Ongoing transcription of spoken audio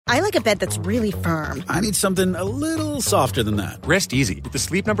I like a bed that's really firm. I need something a little softer than that. Rest easy. With the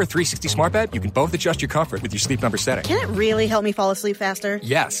Sleep Number 360 Smart Bed, you can both adjust your comfort with your Sleep Number setting. Can it really help me fall asleep faster?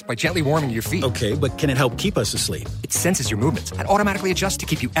 Yes, by gently warming your feet. Okay, but can it help keep us asleep? It senses your movements and automatically adjusts to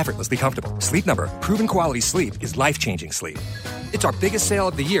keep you effortlessly comfortable. Sleep Number, proven quality sleep is life-changing sleep. It's our biggest sale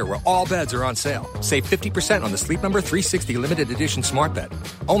of the year where all beds are on sale. Save 50% on the Sleep Number 360 Limited Edition Smart Bed.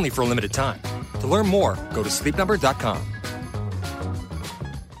 Only for a limited time. To learn more, go to sleepnumber.com.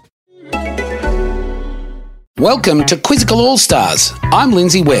 Welcome to Quizzical All-Stars. I'm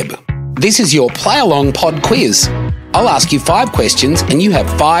Lindsay Webb. This is your play-along pod quiz. I'll ask you 5 questions and you have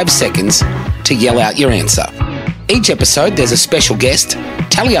 5 seconds to yell out your answer. Each episode there's a special guest.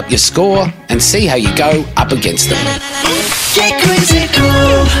 Tally up your score and see how you go up against them. Get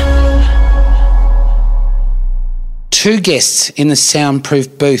quizzical. 2 guests in the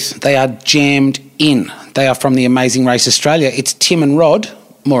soundproof booth. They are jammed in. They are from the Amazing Race Australia. It's Tim and Rod.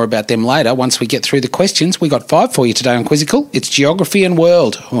 More about them later once we get through the questions. We got 5 for you today on Quizzical. It's geography and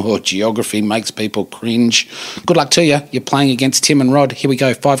world. Oh, geography makes people cringe. Good luck to you. You're playing against Tim and Rod. Here we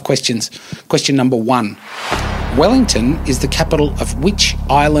go. 5 questions. Question number 1. Wellington is the capital of which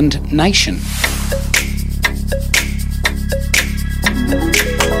island nation?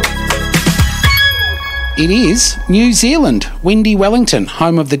 It is New Zealand. Windy Wellington,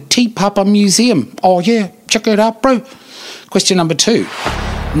 home of the Te Papa Museum. Oh yeah, check it out, bro. Question number 2.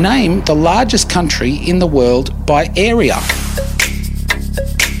 Name the largest country in the world by area.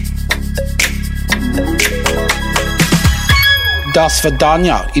 Das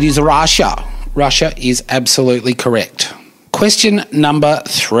Vidanya. It is Russia. Russia is absolutely correct. Question number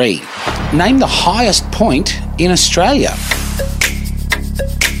 3. Name the highest point in Australia.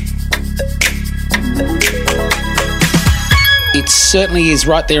 It certainly is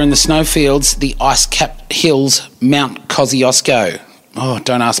right there in the snowfields, the ice-capped hills, Mount Kosciuszko. Oh,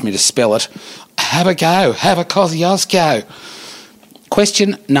 don't ask me to spell it. Have a go. Have a Kosciuszko.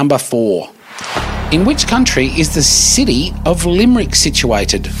 Question number 4. In which country is the city of Limerick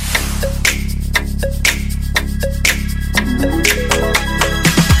situated?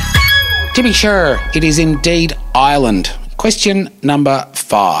 To be sure, it is indeed Ireland. Question number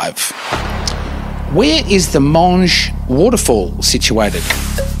 5. Where is the Monge waterfall situated?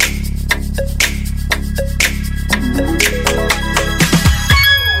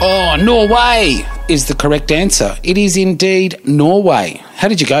 Oh, Norway is the correct answer. It is indeed Norway. How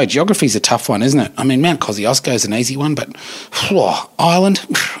did you go? Geography's a tough one, isn't it? I mean, Mount Kosciuszko is an easy one, but Ireland,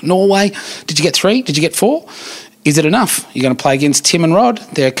 Norway. Did you get 3? Did you get 4? Is it enough? You're going to play against Tim and Rod.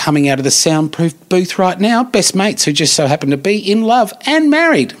 They're coming out of the soundproof booth right now. Best mates who just so happen to be in love and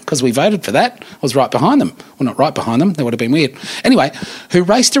married, because we voted for that. I was right behind them. Well, not right behind them. That would have been weird. Anyway, who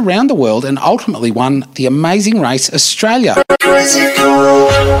raced around the world and ultimately won the Amazing Race Australia.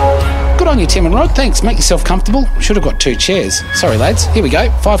 Good on you, Tim and Rod. Thanks. Make yourself comfortable. Should have got 2 chairs. Sorry, lads. Here we go.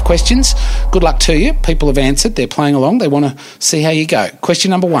 5 questions. Good luck to you. People have answered. They're playing along. They want to see how you go.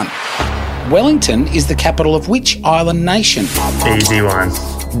 Question number 1. Wellington is the capital of which island nation? Easy one.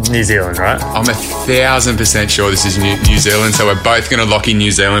 New Zealand, right? I'm 1,000% sure this is New Zealand, so we're both going to lock in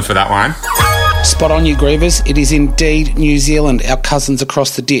New Zealand for that one. Spot on, you groovers. It is indeed New Zealand, our cousins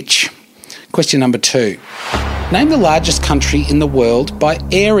across the ditch. Question number 2. Name the largest country in the world by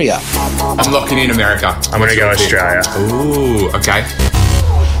area. I'm locking in America. I'm going to go Australia. Ooh, okay.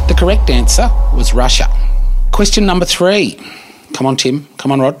 The correct answer was Russia. Question number 3. Come on, Tim.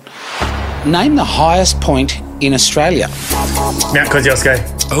 Come on, Rod. Name the highest point in Australia. Mount Kosciuszko.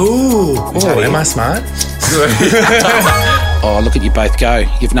 Oh, am I smart? Oh, look at you both go.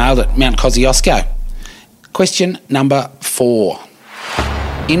 You've nailed it. Mount Kosciuszko. Question number 4.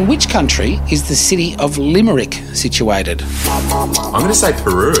 In which country is the city of Limerick situated? I'm going to say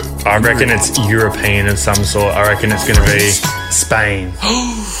Peru. I reckon it's European of some sort. I reckon it's going to be Spain.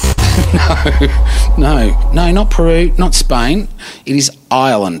 No, not Peru, not Spain. It is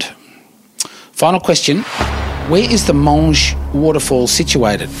Ireland. Final question. Where is the Monge waterfall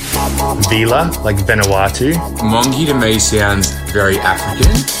situated? Vila, like Vanuatu. Mongi to me sounds very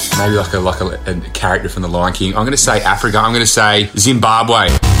African. Maybe like a character from The Lion King. I'm going to say Africa. I'm going to say Zimbabwe.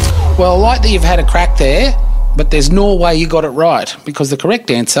 Well, I like that you've had a crack there, but there's no way you got it right, because the correct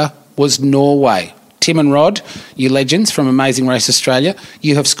answer was Norway. Tim and Rod, you legends from Amazing Race Australia,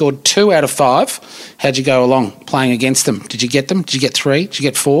 you have scored 2 out of 5. How'd you go along playing against them? Did you get them? Did you get 3? Did you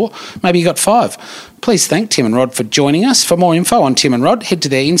get 4? Maybe you got 5. Please thank Tim and Rod for joining us. For more info on Tim and Rod, head to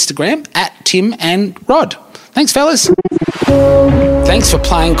their Instagram @TimandRod. Thanks, fellas. Thanks for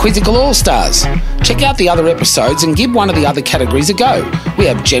playing Quizzical All-Stars. Check out the other episodes and give one of the other categories a go. We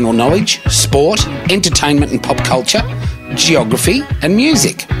have general knowledge, sport, entertainment and pop culture, geography and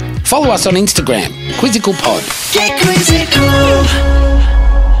music. Follow us on Instagram, Quizzical Pod. Get quizzical.